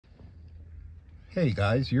Hey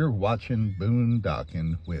guys, you're watching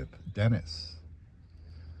Boondocking with Dennis.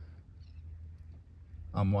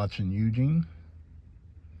 I'm watching Eugene.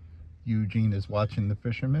 Eugene is watching the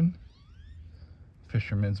fisherman.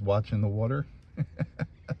 Fisherman's watching the water.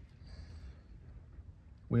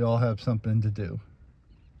 We all have something to do.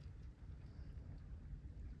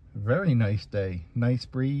 Very nice day. Nice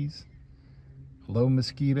breeze. Low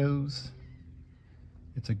mosquitoes.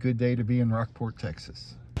 It's a good day to be in Rockport,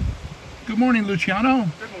 Texas. Good morning, Luciano.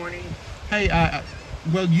 Good morning. Hey,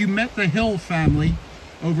 well, you met the Hill family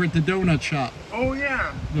over at the donut shop. Oh,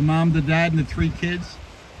 yeah. The mom, the dad, and the 3 kids.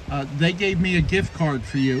 They gave me a gift card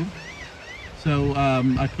for you. So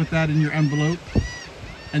I put that in your envelope.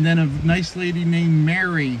 And then a nice lady named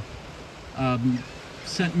Mary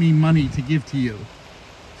sent me money to give to you.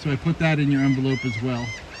 So I put that in your envelope as well.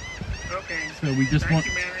 Okay. So we just Thank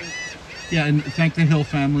you, Mary. Yeah, and thank the Hill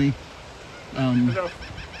family.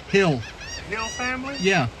 Hill family?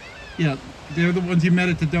 Yeah, they're the ones you met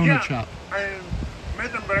at the donut shop. I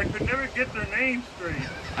met them, but I could never get their names straight.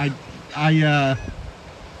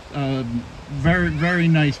 Very, very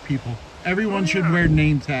nice people. Everyone should wear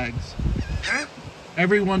name tags. Huh?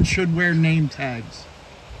 Everyone should wear name tags.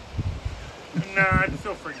 Nah, I'd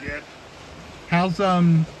still forget. How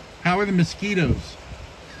are the mosquitoes?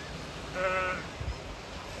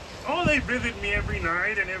 They visit me every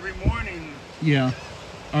night and every morning. Yeah.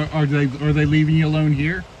 Are they leaving you alone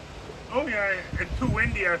here? Oh yeah, it's too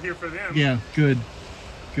windy out here for them. Yeah, good.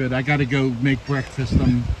 I got to go make breakfast.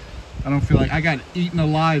 I don't feel like I got eaten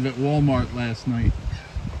alive at Walmart last night.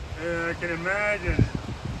 Yeah, I can imagine.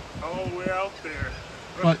 All the way out there.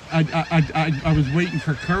 But I was waiting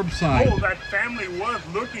for curbside. Oh, that family was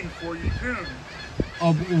looking for you too.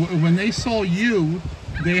 When they saw you,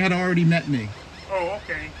 they had already met me. Oh,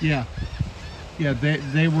 okay. Yeah,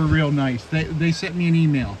 they were real nice. They sent me an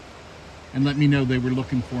email and let me know they were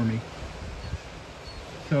looking for me.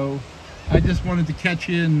 So I just wanted to catch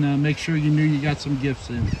you and make sure you knew you got some gifts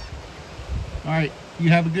in. All right, you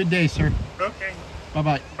have a good day, sir. Okay.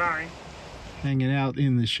 Bye-bye. Bye. Hanging out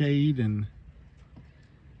in the shade, and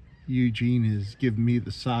Eugene is giving me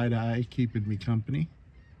the side eye, keeping me company.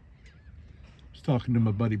 I was talking to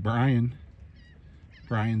my buddy Brian.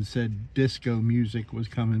 Brian said disco music was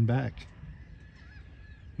coming back.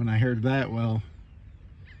 When I heard that, well,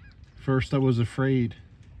 first I was afraid.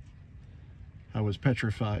 I was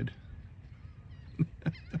petrified.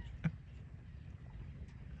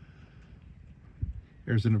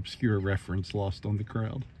 There's an obscure reference lost on the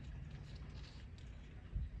crowd.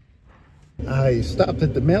 I stopped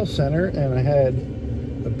at the mail center and I had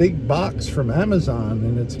a big box from Amazon,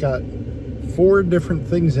 and it's got 4 different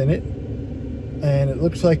things in it. And it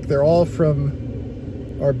looks like they're all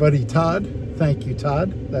from our buddy Todd. Thank you,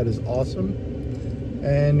 Todd. That is awesome.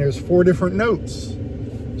 And there's 4 different notes,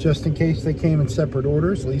 just in case they came in separate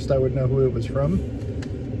orders. At least I would know who it was from.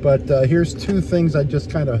 But here's 2 things I just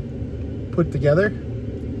kind of put together.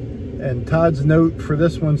 And Todd's note for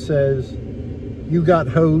this one says, "You got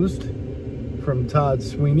hosed," from Todd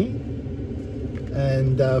Sweeney.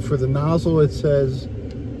 And for the nozzle, it says,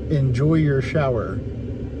 "Enjoy your shower."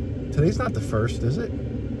 Today's not the 1st, is it?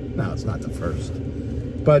 No, it's not the 1st.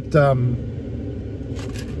 But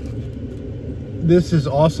this is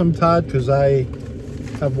awesome, Todd, because I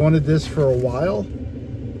have wanted this for a while.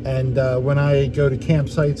 And when I go to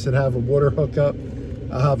campsites that have a water hookup,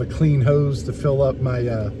 I'll have a clean hose to fill up my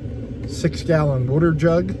 6-gallon water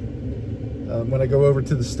jug when I go over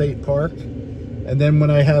to the state park. And then when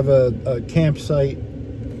I have a campsite,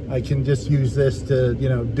 I can just use this to,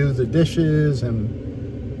 do the dishes and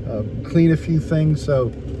clean a few things.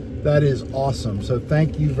 So that is awesome. So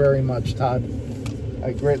thank you very much, Todd.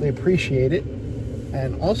 I greatly appreciate it.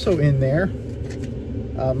 And also in there,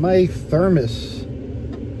 my thermos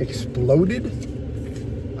exploded.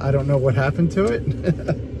 I don't know what happened to it.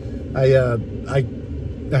 I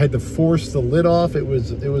had to force the lid off. It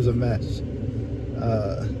was a mess.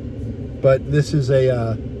 But this is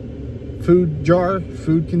a food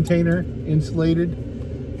container, insulated,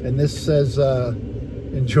 and this says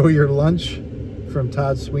 "Enjoy your lunch," from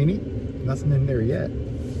Todd Sweeney. Nothing in there yet,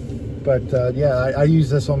 but yeah, I use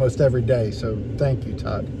this almost every day, so thank you,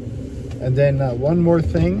 Todd. And then one more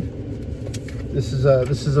thing. This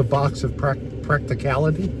is a box of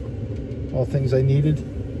practicality, all things I needed,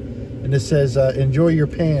 and this says "Enjoy your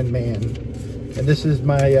pan, man." And this is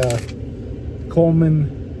my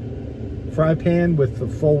Coleman fry pan with the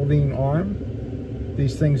folding arm.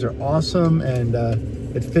 These things are awesome, and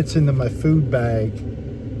it fits into my food bag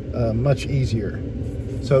much easier.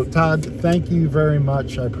 So Todd, thank you very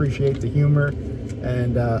much. I appreciate the humor,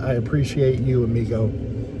 and I appreciate you, amigo.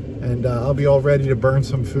 and I'll be all ready to burn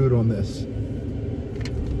some food on this.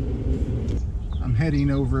 I'm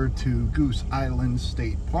heading over to Goose Island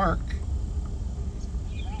State Park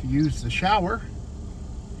to use the shower,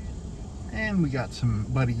 and we got some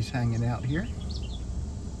buddies hanging out here.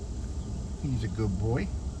 He's a good boy.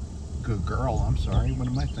 Good girl, I'm sorry. What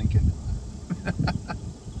am I thinking?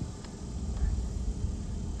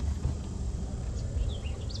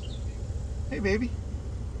 Hey, baby.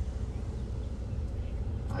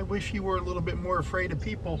 I wish you were a little bit more afraid of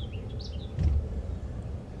people.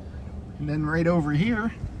 And then right over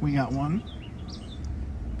here, we got one.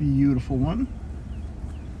 Beautiful one.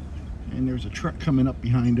 And there's a truck coming up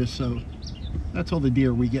behind us, so that's all the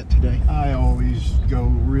deer we get today. I always go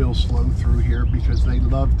real slow through here because they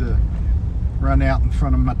love to run out in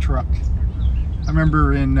front of my truck. I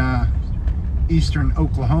remember in eastern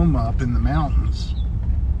Oklahoma up in the mountains,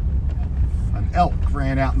 an elk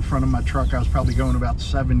ran out in front of my truck. I was probably going about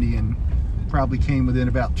 70 and probably came within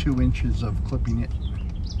about 2 inches of clipping it.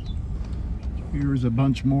 Here's a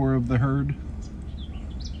bunch more of the herd.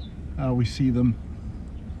 We see them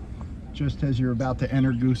just as you're about to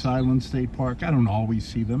enter Goose Island State Park. I don't always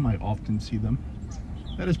see them, I often see them.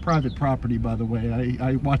 That is private property, by the way.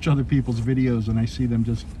 I watch other people's videos and I see them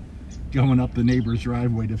just going up the neighbor's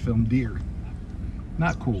driveway to film deer.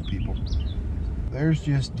 Not cool, people. There's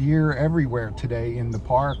just deer everywhere today in the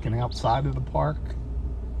park and outside of the park.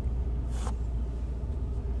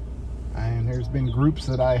 And there's been groups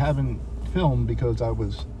that I haven't filmed because I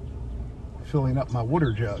was filling up my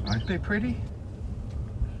water jug. Aren't they pretty?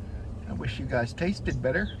 I wish you guys tasted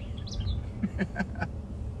better.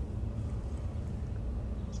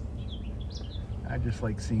 I just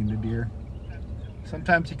like seeing the deer.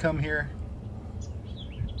 Sometimes you come here,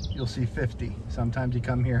 you'll see 50. Sometimes you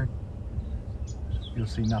come here, you'll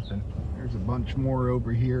see nothing. There's a bunch more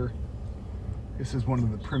over here. This is one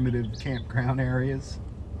of the primitive campground areas.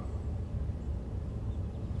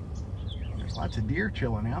 There's lots of deer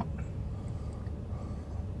chilling out.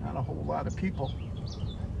 Not a whole lot of people.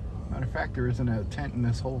 Matter of fact, there isn't a tent in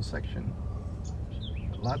this whole section.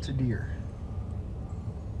 But lots of deer.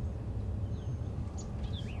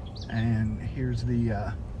 And here's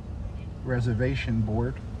the reservation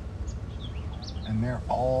board. And they're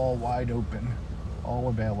all wide open, all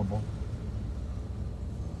available.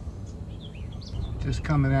 Just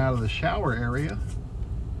coming out of the shower area,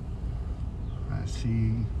 I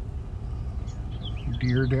see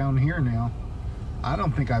deer down here now. I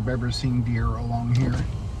don't think I've ever seen deer along here.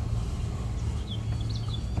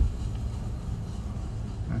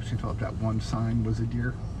 I actually thought that one sign was a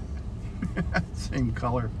deer. Same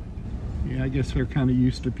color. Yeah, I guess they're kind of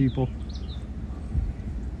used to people.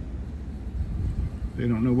 They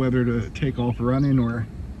don't know whether to take off running or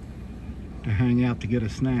to hang out to get a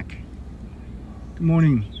snack. Good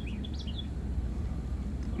morning.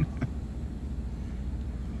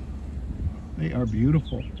 They are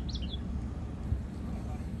beautiful.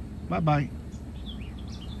 Bye-bye.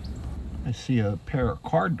 I see a pair of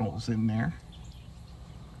cardinals in there.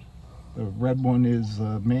 The red one is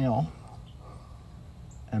a male,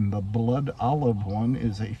 and the blood olive one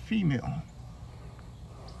is a female.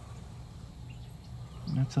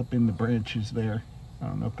 And that's up in the branches there. I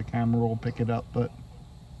don't know if the camera will pick it up, but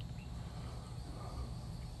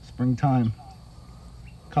springtime,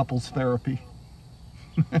 couples therapy.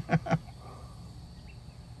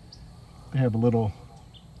 They have a little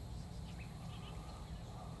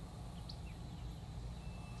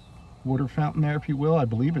water fountain there, if you will. I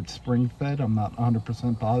believe it's spring fed. I'm not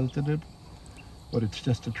 100% positive, but it's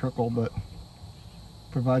just a trickle, but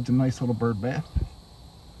provides a nice little bird bath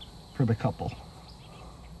for the couple.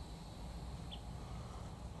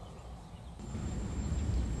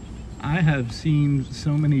 I have seen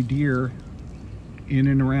so many deer in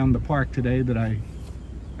and around the park today that I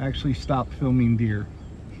actually stopped filming deer.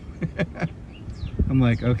 I'm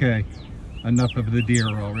like, okay, enough of the deer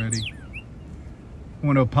already. I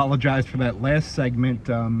want to apologize for that last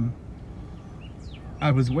segment.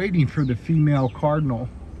 I was waiting for the female cardinal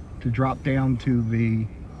to drop down to the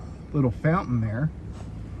little fountain there,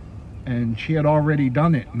 and she had already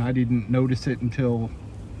done it, and I didn't notice it until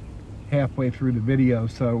halfway through the video.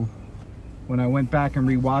 So when I went back and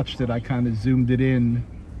rewatched it, I kind of zoomed it in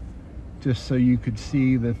just so you could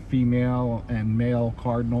see the female and male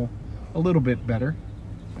cardinal a little bit better.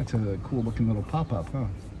 That's a cool looking little pop-up, huh?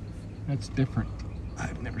 That's different.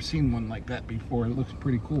 I've never seen one like that before. It looks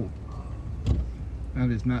pretty cool.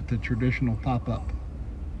 That is not the traditional pop-up.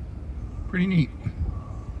 Pretty neat.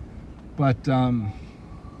 But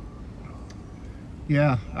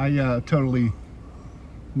yeah, I totally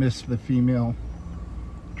missed the female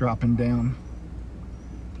dropping down.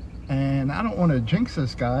 And I don't want to jinx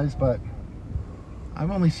this, guys, but I've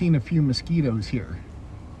only seen a few mosquitoes here.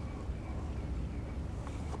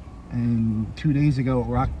 And 2 days ago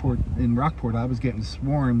in Rockport, I was getting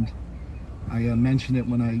swarmed. I mentioned it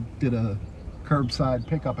when I did a curbside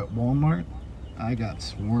pickup at Walmart. I got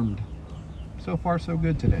swarmed. So far, so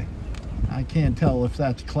good today. I can't tell if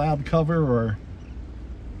that's cloud cover or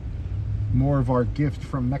more of our gift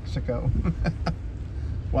from Mexico.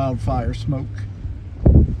 Wildfire smoke.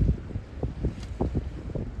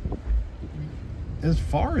 As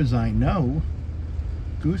far as I know,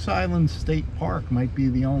 Goose Island State Park might be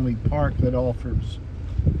the only park that offers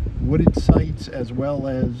wooded sites as well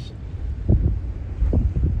as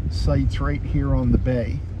sites right here on the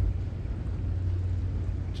bay,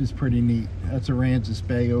 which is pretty neat. That's Aransas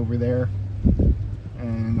Bay over there,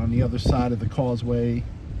 and on the other side of the causeway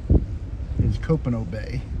is Copano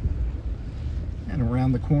Bay, and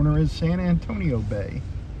around the corner is San Antonio Bay.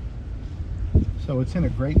 So it's in a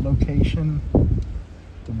great location.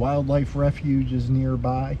 The wildlife refuge is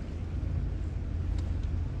nearby.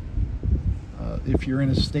 If you're in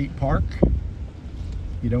a state park,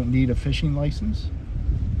 you don't need a fishing license.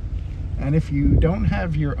 And if you don't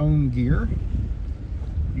have your own gear,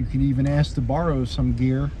 you can even ask to borrow some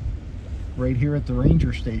gear right here at the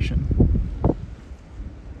ranger station.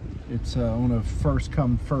 It's on a first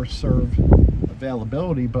come, first serve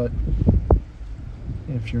availability, but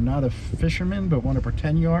if you're not a fisherman but want to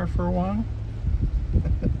pretend you are for a while,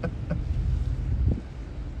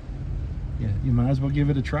 yeah, you might as well give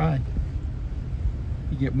it a try.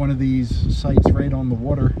 You get one of these sites right on the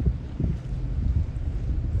water,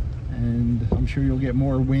 and I'm sure you'll get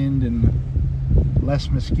more wind and less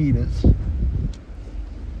mosquitoes.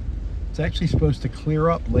 It's actually supposed to clear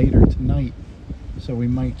up later tonight, so we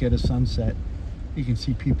might get a sunset. You can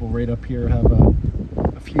see people right up here have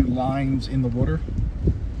a few lines in the water.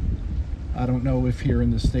 I don't know if here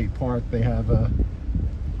in the state park they have a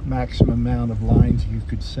maximum amount of lines you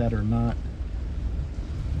could set or not.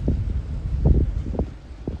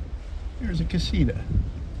 Here's a casita.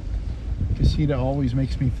 Casita always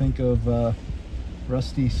makes me think of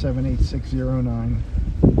Rusty 78609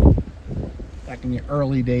 back in the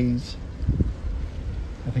early days.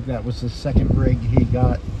 I think that was the second rig he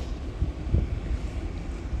got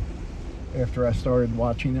after I started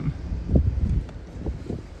watching him.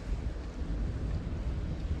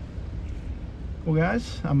 Well,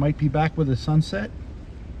 guys, I might be back with a sunset.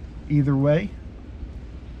 Either way,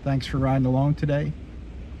 thanks for riding along today.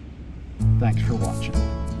 Thanks for watching.